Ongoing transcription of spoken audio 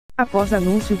Após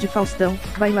anúncio de Faustão,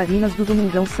 bailarinas do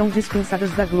Domingão são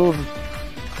dispensadas da Globo.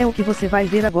 É o que você vai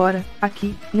ver agora,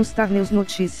 aqui, no Starnews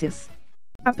Notícias.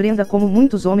 Aprenda como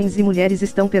muitos homens e mulheres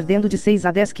estão perdendo de 6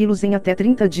 a 10 quilos em até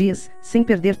 30 dias, sem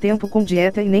perder tempo com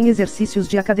dieta e nem exercícios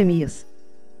de academias.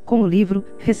 Com o livro,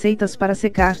 Receitas para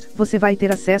Secar, você vai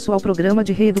ter acesso ao programa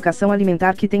de reeducação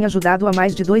alimentar que tem ajudado há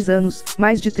mais de 2 anos,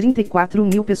 mais de 34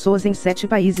 mil pessoas em 7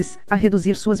 países, a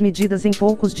reduzir suas medidas em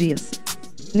poucos dias.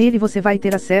 Nele você vai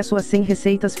ter acesso a 100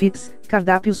 receitas fix,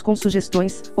 cardápios com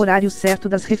sugestões, horário certo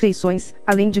das refeições,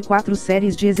 além de 4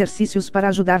 séries de exercícios para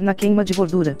ajudar na queima de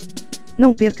gordura.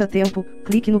 Não perca tempo,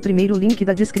 clique no primeiro link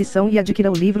da descrição e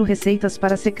adquira o livro Receitas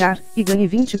para Secar, e ganhe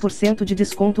 20% de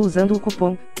desconto usando o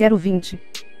cupom QUERO20.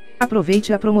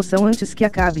 Aproveite a promoção antes que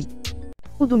acabe.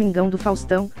 O Domingão do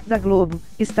Faustão, da Globo,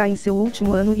 está em seu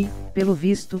último ano e, pelo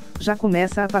visto, já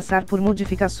começa a passar por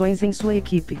modificações em sua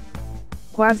equipe.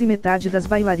 Quase metade das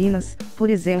bailarinas, por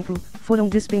exemplo, foram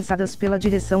dispensadas pela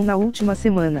direção na última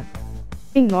semana.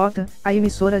 Em nota, a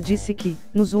emissora disse que,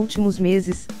 nos últimos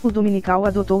meses, o dominical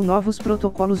adotou novos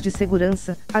protocolos de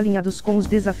segurança, alinhados com os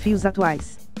desafios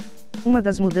atuais. Uma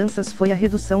das mudanças foi a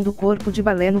redução do corpo de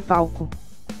balé no palco.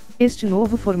 Este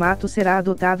novo formato será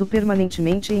adotado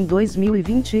permanentemente em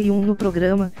 2021 no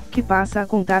programa, que passa a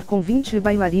contar com 20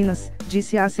 bailarinas,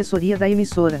 disse a assessoria da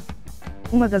emissora.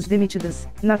 Uma das demitidas,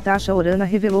 Natasha Orana,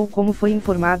 revelou como foi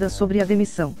informada sobre a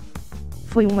demissão.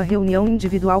 Foi uma reunião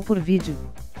individual por vídeo.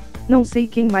 Não sei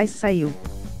quem mais saiu.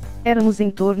 Éramos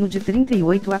em torno de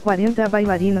 38 a 40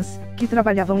 bailarinas, que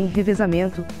trabalhavam em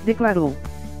revezamento, declarou.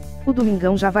 O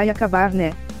Domingão já vai acabar,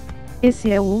 né?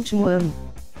 Esse é o último ano.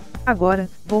 Agora,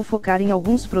 vou focar em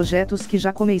alguns projetos que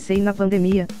já comecei na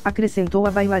pandemia, acrescentou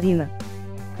a bailarina.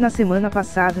 Na semana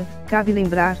passada, cabe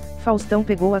lembrar, Faustão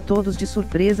pegou a todos de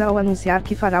surpresa ao anunciar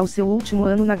que fará o seu último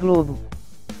ano na Globo.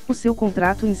 O seu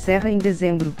contrato encerra em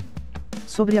dezembro.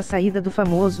 Sobre a saída do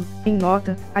famoso, em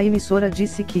nota, a emissora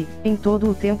disse que, em todo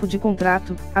o tempo de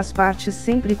contrato, as partes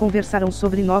sempre conversarão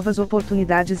sobre novas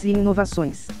oportunidades e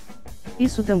inovações.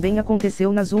 Isso também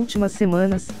aconteceu nas últimas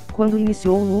semanas, quando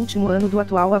iniciou o último ano do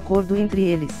atual acordo entre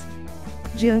eles.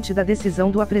 Diante da decisão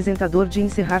do apresentador de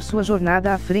encerrar sua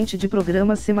jornada à frente de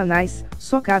programas semanais,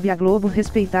 só cabe à Globo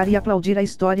respeitar e aplaudir a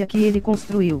história que ele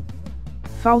construiu.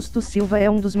 Fausto Silva é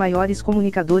um dos maiores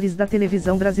comunicadores da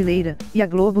televisão brasileira, e a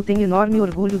Globo tem enorme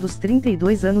orgulho dos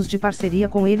 32 anos de parceria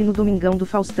com ele no Domingão do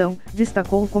Faustão,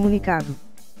 destacou o comunicado.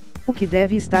 O que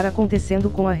deve estar acontecendo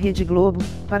com a Rede Globo,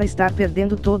 para estar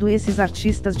perdendo todos esses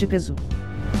artistas de peso?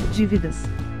 Dívidas?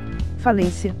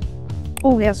 Falência?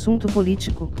 Ou é assunto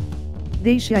político?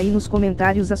 Deixe aí nos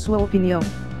comentários a sua opinião.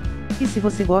 E se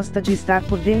você gosta de estar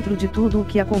por dentro de tudo o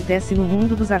que acontece no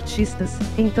mundo dos artistas,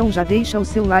 então já deixa o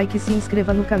seu like e se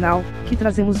inscreva no canal, que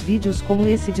trazemos vídeos como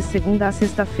esse de segunda a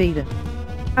sexta-feira.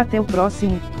 Até o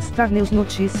próximo, Starnews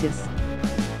Notícias.